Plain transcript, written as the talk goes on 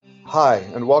Hi,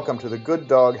 and welcome to the Good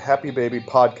Dog, Happy Baby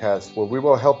podcast, where we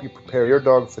will help you prepare your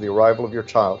dog for the arrival of your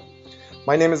child.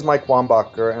 My name is Mike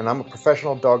Wambacher, and I'm a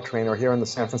professional dog trainer here in the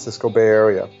San Francisco Bay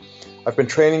Area. I've been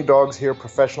training dogs here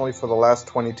professionally for the last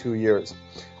 22 years.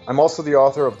 I'm also the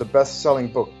author of the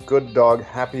best-selling book, Good Dog,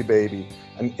 Happy Baby,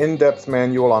 an in-depth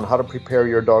manual on how to prepare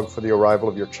your dog for the arrival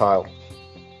of your child.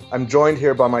 I'm joined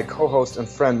here by my co-host and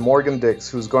friend, Morgan Dix,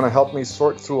 who's going to help me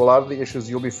sort through a lot of the issues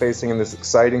you'll be facing in this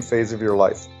exciting phase of your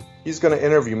life. He's going to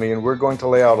interview me, and we're going to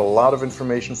lay out a lot of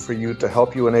information for you to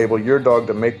help you enable your dog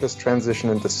to make this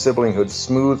transition into siblinghood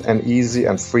smooth and easy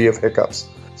and free of hiccups.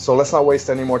 So let's not waste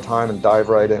any more time and dive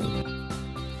right in.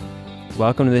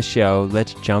 Welcome to the show.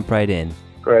 Let's jump right in.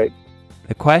 Great.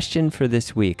 The question for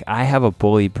this week: I have a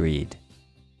bully breed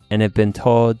and have been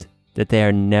told that they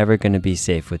are never going to be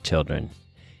safe with children.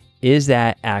 Is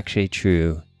that actually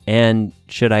true? And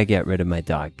should I get rid of my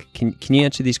dog? Can you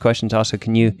answer these questions? Also,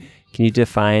 can you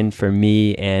define for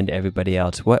me and everybody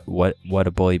else what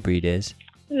a bully breed is?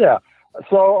 Yeah.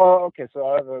 So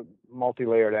I have a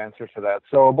multi-layered answer to that.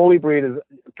 So a bully breed is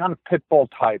kind of pit bull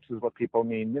types is what people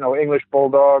mean. English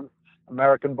bulldog,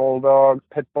 American bulldog,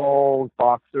 pit bulls,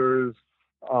 boxers,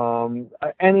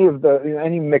 any of the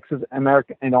any mixes,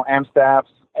 American,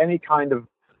 Amstaffs, any kind of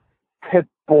pit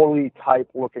bully type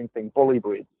looking thing, bully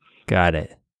breed. Got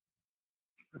it.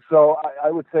 So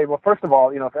I would say, well, first of all,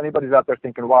 if anybody's out there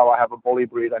thinking, wow, I have a bully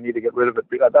breed, I need to get rid of it,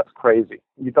 that's crazy.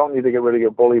 You don't need to get rid of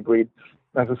your bully breed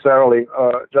necessarily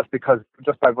just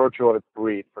by virtue of its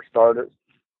breed, for starters.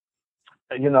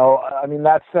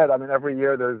 That said, every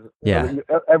year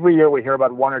every year we hear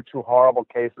about one or two horrible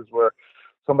cases where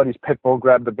somebody's pit bull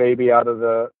grabbed the baby out of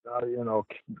the,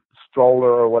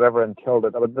 stroller or whatever and killed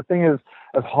it. But the thing is,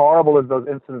 as horrible as those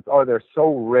incidents are, they're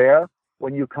so rare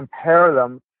when you compare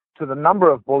them to the number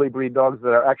of bully breed dogs that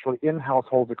are actually in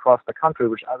households across the country,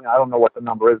 which I don't know what the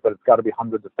number is, but it's got to be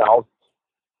hundreds of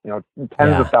thousands,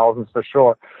 tens of thousands for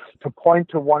sure. To point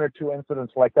to one or two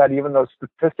incidents like that, even though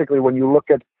statistically, when you look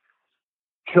at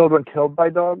children killed by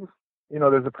dogs,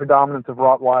 there's a predominance of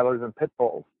Rottweilers and pit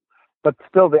bulls, but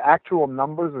still the actual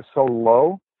numbers are so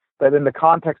low that in the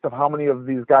context of how many of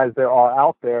these guys there are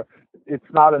out there, it's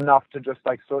not enough to just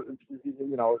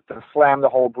to slam the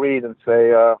whole breed and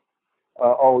say,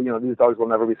 these dogs will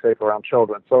never be safe around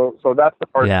children. So that's the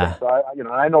first thing.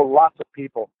 So I know lots of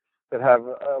people that have,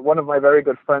 one of my very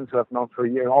good friends who I've known for a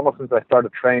year, almost since I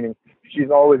started training, she's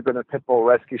always been a pit bull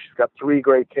rescue. She's got 3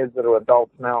 great kids that are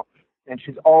adults now, and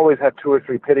she's always had 2 or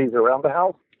 3 pitties around the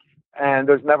house. And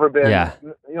there's never been,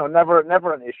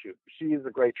 never an issue. She's a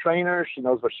great trainer. She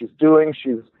knows what she's doing.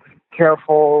 She's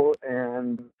careful,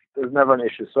 and there's never an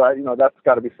issue. So, that's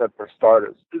got to be said for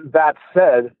starters. That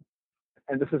said,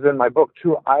 and this is in my book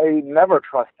too, I never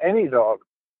trust any dog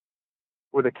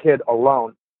with a kid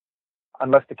alone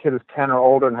unless the kid is 10 or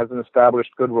older and has an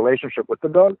established good relationship with the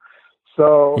dog.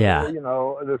 So,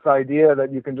 this idea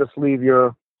that you can just leave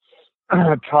your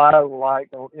child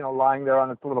lying there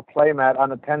on its little play mat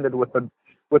unattended with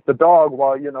the dog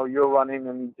while you're running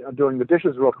and doing the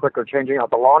dishes real quick or changing out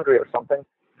the laundry or something,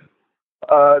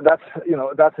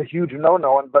 that's a huge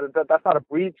no-no. But that's not a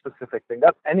breed specific thing.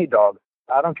 That's any dog.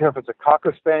 I don't care if it's a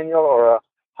Cocker Spaniel or a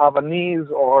Havanese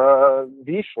or a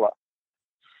Vizsla.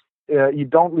 You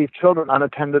don't leave children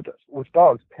unattended with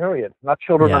dogs, period. Not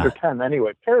children under 10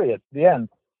 anyway, period. The end.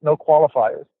 No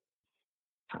qualifiers.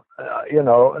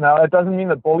 Now it doesn't mean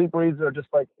that bully breeds are just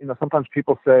like, sometimes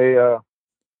people say,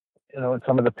 in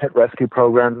some of the pit rescue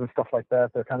programs and stuff like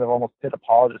that, they're kind of almost pit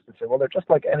apologists and say, well, they're just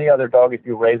like any other dog if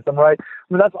you raise them right.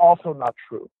 That's also not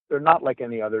true. They're not like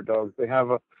any other dogs. They have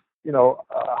a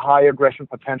high aggression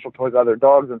potential towards other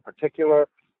dogs in particular,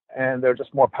 and they're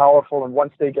just more powerful. And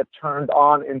once they get turned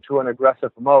on into an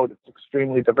aggressive mode, it's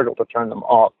extremely difficult to turn them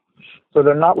off. So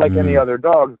they're not like any other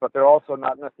dogs, but they're also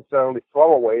not necessarily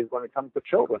throwaways when it comes to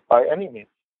children by any means.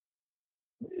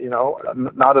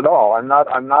 Not at all. I'm not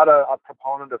a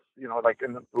proponent of, like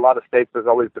in a lot of states, there's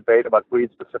always debate about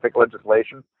breed-specific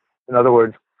legislation. In other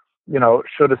words,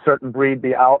 should a certain breed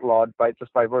be outlawed by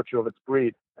virtue of its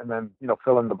breed? And then,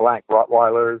 fill in the blank,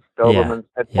 Rottweilers, Dobermans,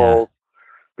 pit bulls,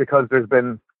 because there's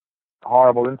been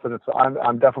horrible incidents. So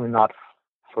I'm definitely not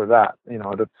for that.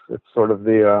 It's sort of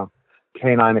the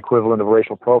canine equivalent of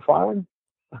racial profiling.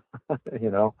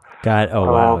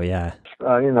 Wow, yeah.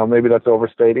 Maybe that's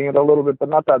overstating it a little bit, but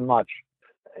not that much.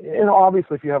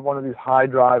 Obviously, if you have one of these high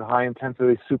drive, high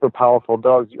intensity, super powerful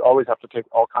dogs, you always have to take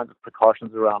all kinds of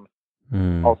precautions around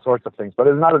all sorts of things. But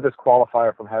it's not a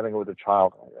disqualifier from having it with a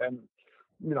child. And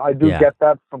I do get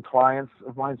that from clients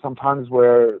of mine sometimes,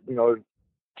 where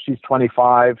she's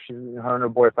 25. Her and her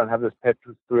boyfriend have this pit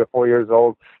who's 3 or 4 years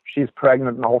old. She's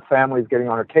pregnant, and the whole family's getting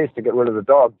on her case to get rid of the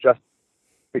dog just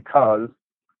because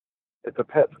it's a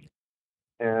pit.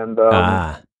 And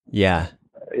yeah,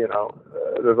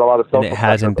 there's a lot of social.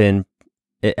 And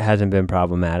it hasn't been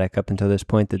problematic up until this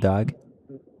point. The dog.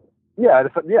 Yeah.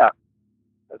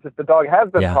 If the dog has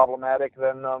been problematic,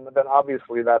 then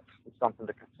obviously that's something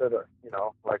to consider.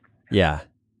 Yeah.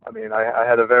 I mean, I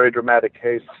had a very dramatic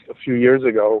case a few years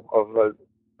ago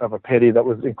of a pitty that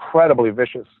was incredibly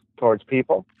vicious towards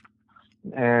people,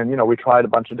 and we tried a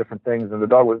bunch of different things, and the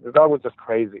dog was just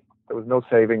crazy. There was no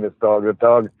saving this dog. The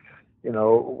dog,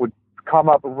 would come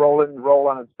up, roll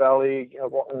on its belly,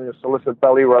 solicit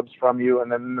belly rubs from you,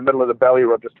 and then in the middle of the belly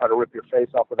rub, just try to rip your face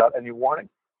off without any warning,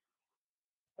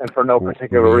 and for no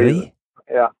particular reason.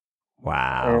 Yeah.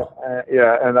 Wow.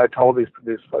 And I told this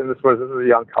was a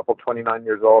young couple, 29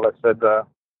 years old. I said,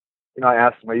 I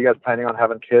asked them, "Are you guys planning on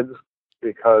having kids?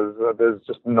 Because there's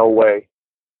just no way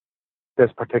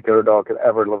this particular dog could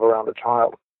ever live around a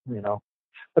child."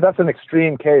 But that's an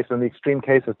extreme case, and the extreme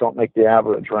cases don't make the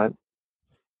average, right?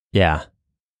 Yeah.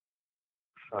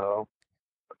 So.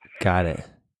 Got it.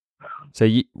 So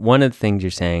one of the things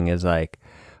you're saying is like,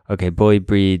 okay, bully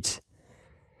breeds.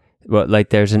 Well, like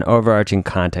there's an overarching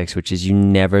context, which is you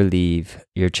never leave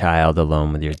your child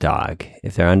alone with your dog.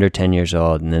 If they're under 10 years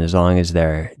old, and then as long as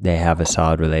they have a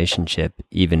solid relationship,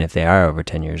 even if they are over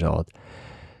 10 years old.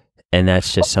 And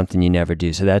that's just something you never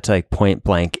do. So that's like point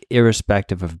blank,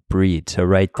 irrespective of breed. So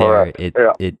right there,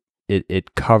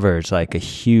 it covers like a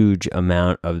huge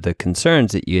amount of the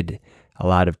concerns that a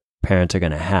lot of parents are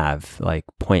going to have, like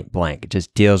point blank. It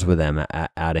just deals with them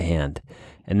out of hand.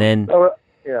 And then...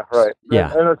 Yeah, right.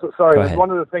 Yeah. And it's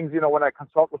one of the things, when I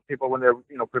consult with people when they're,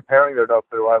 preparing their dog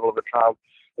for the arrival of a child,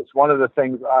 it's one of the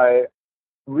things I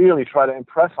really try to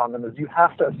impress on them is you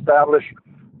have to establish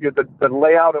the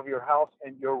layout of your house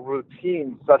and your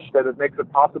routine such that it makes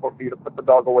it possible for you to put the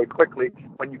dog away quickly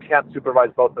when you can't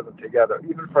supervise both of them together,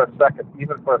 even for a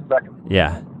second.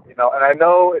 Yeah. And I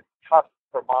know it's tough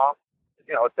for mom,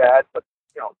 dad, but,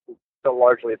 still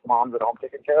largely it's moms at home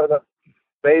taking care of the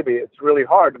baby. It's really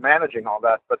hard managing all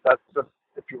that, but that's just,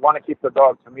 if you want to keep the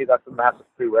dog, to me, that's a massive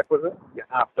prerequisite. You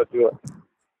have to do it.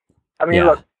 I mean,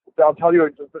 look, I'll tell you,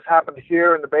 this happened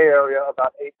here in the Bay Area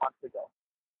about 8 months ago,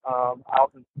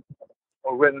 out in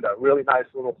Orinda, really nice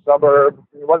little suburb.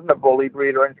 It wasn't a bully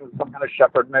breed or anything, it was some kind of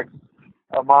shepherd mix.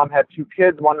 Mom had 2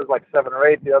 kids. One was like 7 or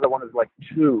 8. The other one is like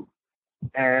 2.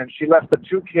 And she left the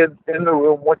 2 kids in the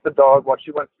room with the dog while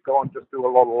she went to go and just do a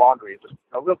load of laundry. Just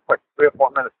real quick, 3 or 4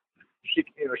 minutes. She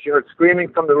heard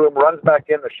screaming from the room, runs back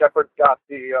in. The shepherd's got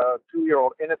the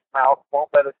 2-year-old in its mouth, won't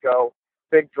let it go.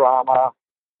 Big drama.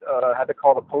 Had to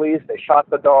call the police. They shot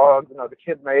the dog. The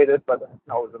kid made it, but it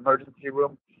was emergency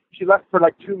room. She left for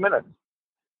like 2 minutes.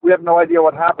 We have no idea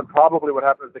what happened. Probably what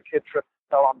happened is the kid tripped,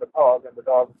 fell on the dog, and the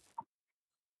dog,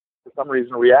 for some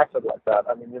reason, reacted like that.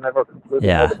 I mean, you never completely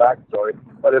know the backstory,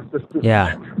 but it's just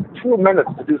 2 minutes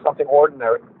to do something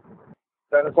ordinary.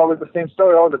 Then it's always the same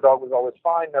story. Oh, the dog was always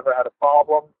fine, never had a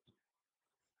problem.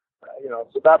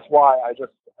 So that's why I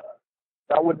just,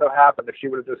 that wouldn't have happened if she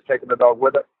would have just taken the dog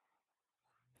with her.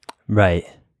 Right.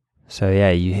 So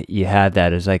yeah, you had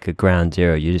that as like a ground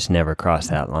zero. You just never crossed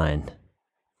that line.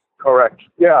 Correct.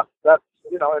 Yeah, that's,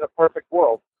 in a perfect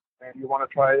world. And you want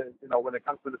to try, when it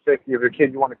comes to the safety of your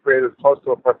kid, you want to create as close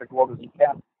to a perfect world as you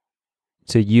can.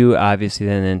 So you obviously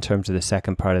then, in terms of the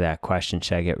second part of that question,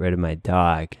 should I get rid of my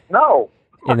dog? No.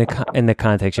 In the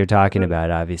context you're talking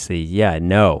about, obviously,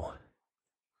 no.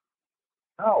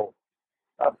 No,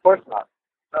 of course not.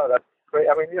 No, that's great.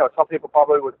 I mean, some people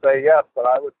probably would say yes, but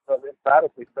I would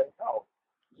emphatically say no.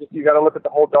 You got to look at the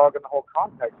whole dog in the whole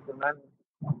context, and then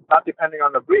not depending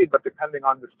on the breed, but depending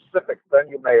on the specifics, then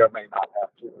you may or may not have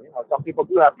to. Some people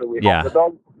do have to rehome the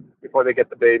dog before they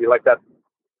get the baby, like that.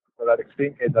 For that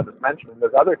extreme case I just mentioned,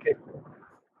 there's other cases,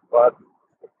 but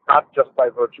not just by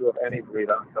virtue of any breed.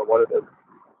 I don't know what it is.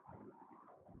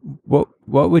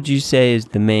 What would you say is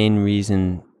the main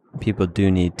reason people do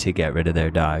need to get rid of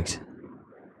their dogs?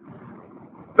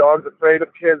 Dogs afraid of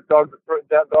kids.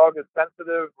 That dog is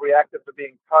sensitive, reactive to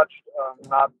being touched,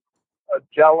 not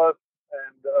jealous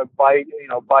and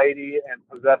bitey and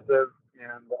possessive,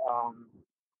 and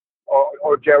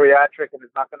or geriatric, and is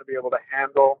not going to be able to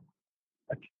handle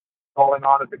calling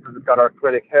on it because it's got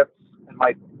arthritic hips and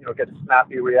might get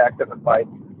snappy, reactive, and bite.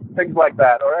 Things like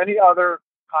that, or any other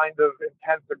kind of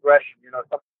intense aggression,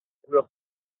 some real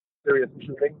serious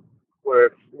shooting, where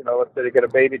if, let's say they get a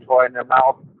baby toy in their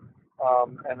mouth,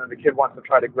 and then the kid wants to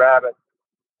try to grab it,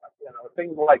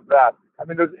 things like that. I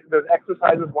mean, there's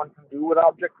exercises one can do with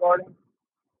object guarding,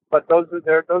 But those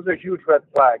are huge red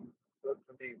flags. To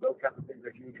me, those kinds of things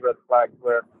are huge red flags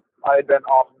where I then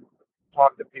often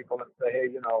talk to people and say, hey,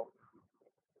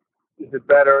 is it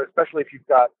better, especially if you've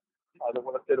got,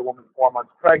 let's say the woman's 4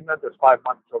 months pregnant, there's 5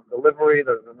 months till delivery,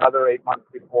 there's another 8 months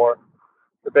before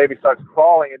the baby starts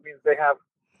crawling. It means they have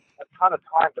a ton of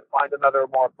time to find another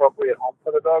more appropriate home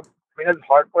for the dog. I mean, it's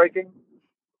heartbreaking,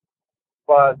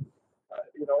 but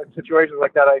in situations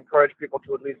like that, I encourage people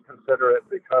to at least consider it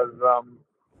because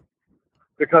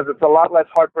it's a lot less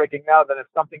heartbreaking now than if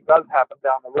something does happen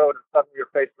down the road and suddenly you're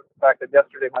faced with the fact that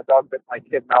yesterday my dog bit my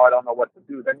kid, now I don't know what to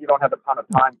do. Then you don't have a ton of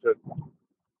time to,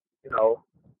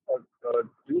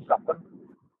 do something.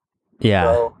 Yeah.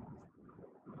 So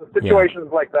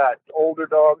situations like that, older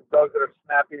dogs that are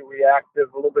snappy,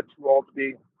 reactive, a little bit too old to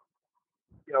be,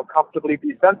 comfortably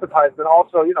desensitized. And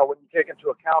also, when you take into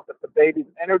account that the baby's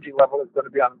energy level is going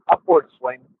to be on an upward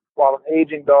swing, while an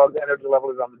aging dog's energy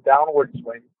level is on the downward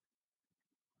swing.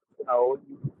 You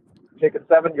take a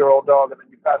 7-year-old dog and then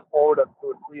you fast forward up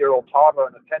to a 3-year-old toddler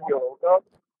and a 10-year-old dog.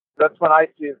 That's when I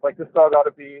see it's like this dog ought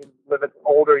to live its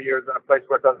older years in a place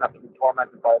where it doesn't have to be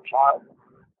tormented by a child.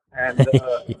 And and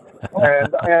where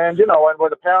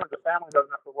the family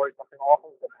doesn't have to worry something awful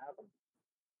is going to happen.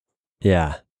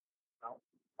 Yeah.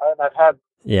 And I've had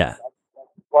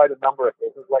quite a number of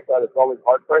cases like that. It's always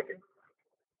heartbreaking.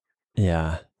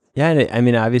 Yeah. Yeah. And I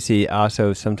mean, obviously,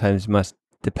 also sometimes must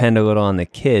depend a little on the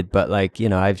kid, but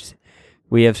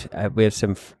we have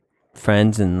some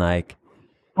friends and like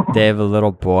they have a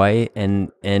little boy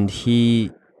and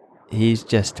he's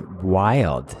just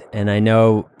wild. And I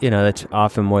know, that's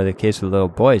often more the case with little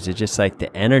boys. It's just like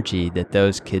the energy that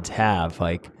those kids have,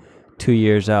 like 2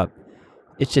 years up,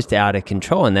 it's just out of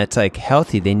control. And that's like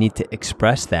healthy. They need to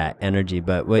express that energy.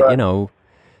 But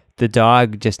the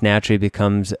dog just naturally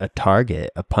becomes a target,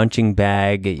 a punching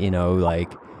bag,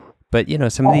 but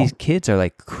some of these kids are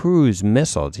like cruise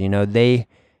missiles, they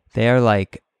are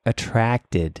like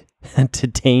attracted to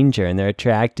danger and they're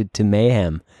attracted to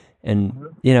mayhem. And,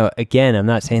 again, I'm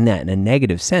not saying that in a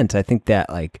negative sense. I think that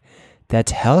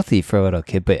that's healthy for a little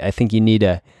kid, but I think you need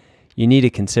to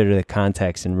consider the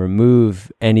context and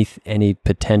remove any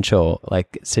potential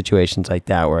like situations like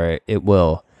that where it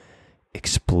will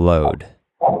explode.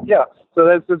 Yeah. So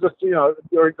that's just,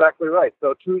 you're exactly right.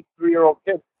 So 2-3-year-old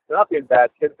kids, they're not being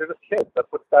bad kids. They're just kids.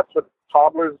 That's what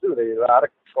toddlers do. They're out of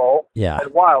control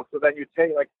and wild. So then you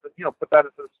take put that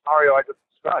into the scenario I just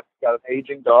described. You've got an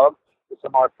aging dog with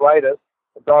some arthritis.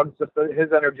 The dog's just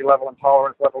his energy level and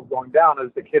tolerance level is going down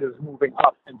as the kid is moving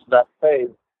up into that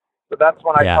phase. So that's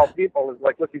when I tell people is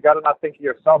like, look, you got to not think of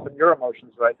yourself and your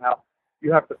emotions right now.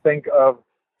 You have to think of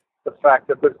the fact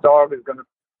that this dog is going to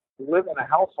live in a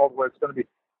household where it's going to be,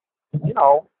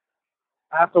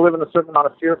 have to live in a certain amount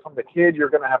of fear from the kid. You're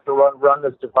going to have to run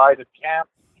this divided camp,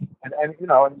 and you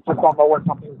just don't know when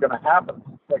something's going to happen.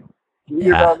 Like,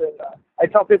 your dog, I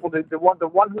tell people the one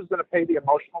who's going to pay the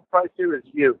emotional price here is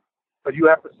you, but you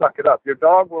have to suck it up. Your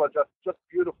dog will adjust just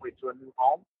beautifully to a new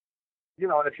home,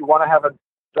 and if you want to have a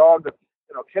dog that's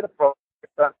kid approach,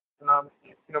 then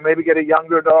maybe get a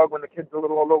younger dog when the kid's a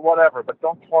little older, whatever. But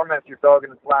don't torment your dog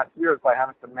in its last years by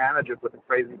having to manage it with a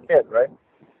crazy kid, right?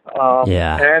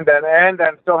 And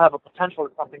then still have a potential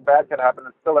that something bad could happen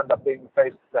and still end up being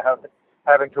faced to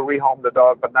having to rehome the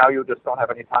dog. But now you just don't have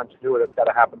any time to do it. It's got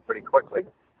to happen pretty quickly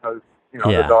because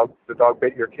the dog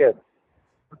bit your kid.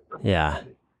 Yeah.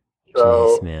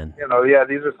 So jeez, man.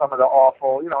 These are some of the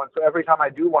awful. And so every time I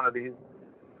do one of these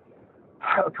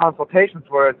consultations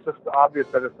where it's just obvious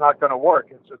that it's not going to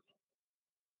work, it's just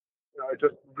it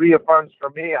just reaffirms for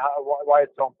me why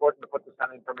it's so important to put this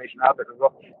kind of information out there. Because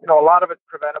a lot of it's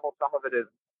preventable, some of it is.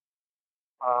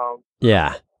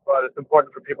 But it's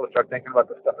important for people to start thinking about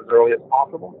this stuff as early as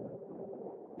possible.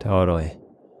 Totally.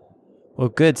 Well,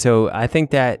 good. So I think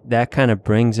that kind of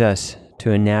brings us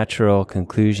to a natural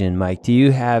conclusion. Mike, do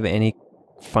you have any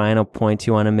final points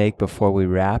you want to make before we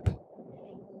wrap?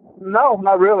 No,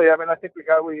 not really. I mean, I think we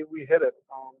hit it.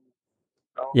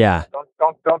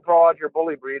 Don't throw out your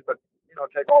bully breed, but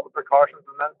take all the precautions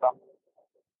and then some.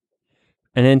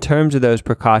 And in terms of those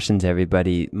precautions,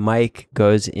 everybody, Mike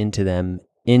goes into them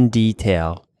in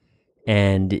detail,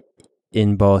 and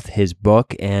in both his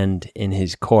book and in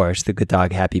his course, the Good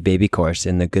Dog Happy Baby course,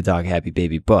 in the Good Dog Happy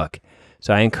Baby book.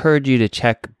 So I encourage you to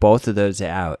check both of those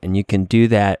out, and you can do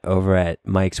that over at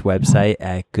Mike's website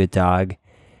at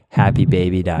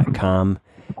gooddoghappybaby.com.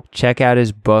 Check out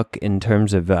his book in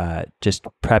terms of just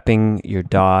prepping your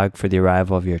dog for the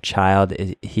arrival of your child.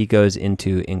 He goes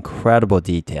into incredible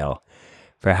detail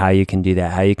for how you can do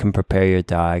that, how you can prepare your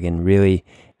dog, and really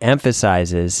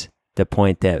emphasizes the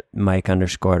point that Mike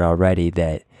underscored already,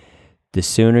 that the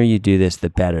sooner you do this, the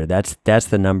better. That's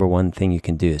the number one thing you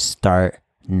can do is start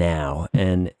now.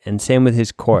 And same with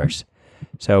his course.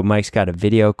 So Mike's got a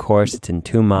video course. It's in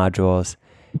 2 modules,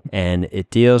 and it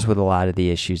deals with a lot of the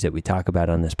issues that we talk about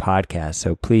on this podcast.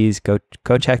 So please go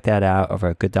check that out over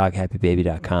at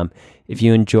gooddoghappybaby.com. If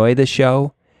you enjoy the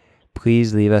show,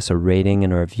 please leave us a rating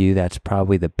and a review. That's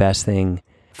probably the best thing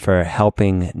for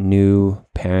helping new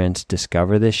parents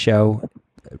discover this show.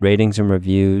 Ratings and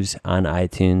reviews on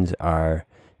iTunes are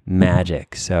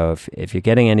magic. So if you're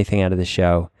getting anything out of the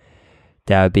show,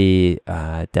 that'd be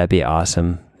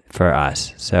awesome for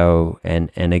us. So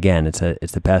and again, it's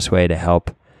the best way to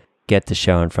help get the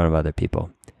show in front of other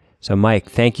people. So Mike,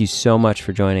 thank you so much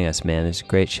for joining us, man. It's a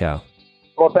great show.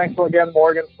 Well, thanks again,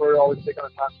 Morgan, for always taking the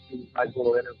time to do this nice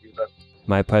little interview.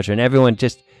 My pleasure. And everyone,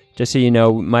 just so you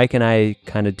know, Mike and I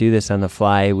kind of do this on the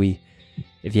fly.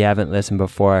 If you haven't listened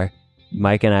before,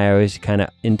 Mike and I are always kind of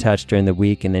in touch during the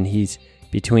week, and then he's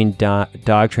between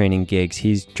dog training gigs,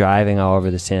 he's driving all over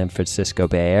the San Francisco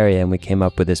Bay Area, and we came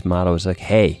up with this model. It was like,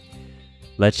 hey,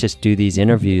 let's just do these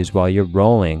interviews while you're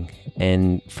rolling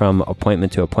and from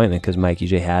appointment to appointment, because Mike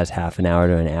usually has half an hour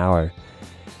to an hour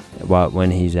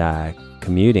when he's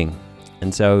commuting.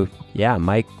 And so, yeah,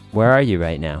 Mike, where are you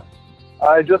right now?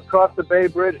 I just crossed the Bay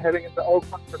Bridge heading into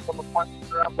Oakland for some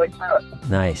appointments around Lake Merritt.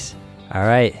 Nice. All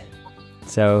right.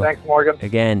 So thanks, Morgan.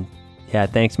 Again, yeah,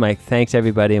 thanks, Mike. Thanks,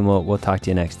 everybody, and we'll talk to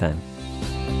you next time.